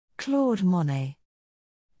Claude Monet.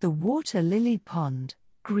 The Water Lily Pond,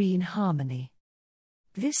 Green Harmony.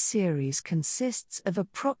 This series consists of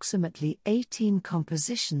approximately 18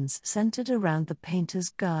 compositions centered around the painter's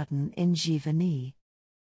garden in Giverny.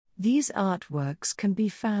 These artworks can be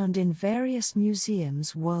found in various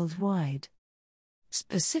museums worldwide.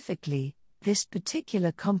 Specifically, this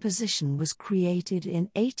particular composition was created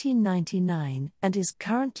in 1899 and is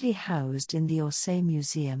currently housed in the Orsay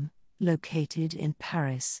Museum, located in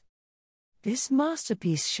Paris. This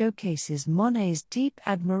masterpiece showcases Monet's deep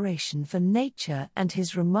admiration for nature and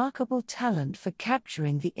his remarkable talent for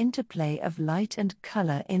capturing the interplay of light and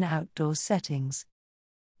color in outdoor settings.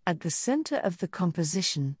 At the center of the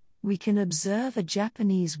composition, we can observe a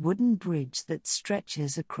Japanese wooden bridge that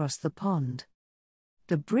stretches across the pond.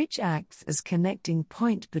 The bridge acts as connecting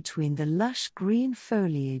point between the lush green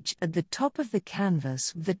foliage at the top of the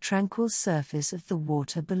canvas with the tranquil surface of the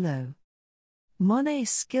water below. Monet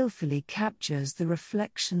skillfully captures the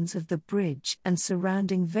reflections of the bridge and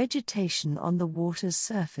surrounding vegetation on the water's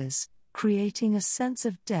surface, creating a sense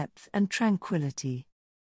of depth and tranquility.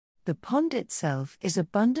 The pond itself is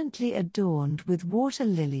abundantly adorned with water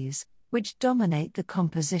lilies, which dominate the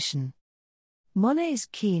composition. Monet's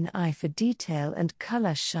keen eye for detail and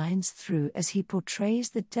color shines through as he portrays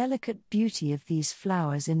the delicate beauty of these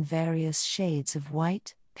flowers in various shades of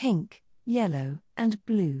white, pink, yellow, and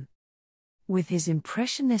blue. With his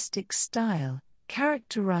impressionistic style,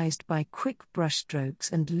 characterized by quick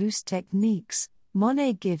brushstrokes and loose techniques,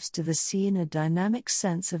 Monet gives to the scene a dynamic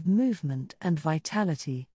sense of movement and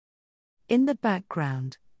vitality. In the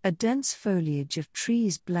background, a dense foliage of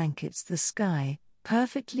trees blankets the sky,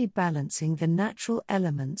 perfectly balancing the natural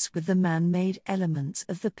elements with the man-made elements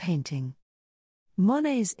of the painting.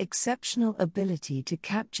 Monet's exceptional ability to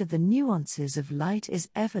capture the nuances of light is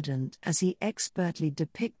evident as he expertly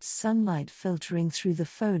depicts sunlight filtering through the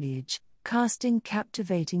foliage, casting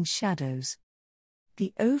captivating shadows.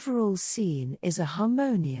 The overall scene is a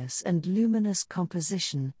harmonious and luminous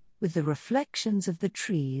composition, with the reflections of the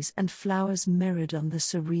trees and flowers mirrored on the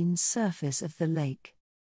serene surface of the lake.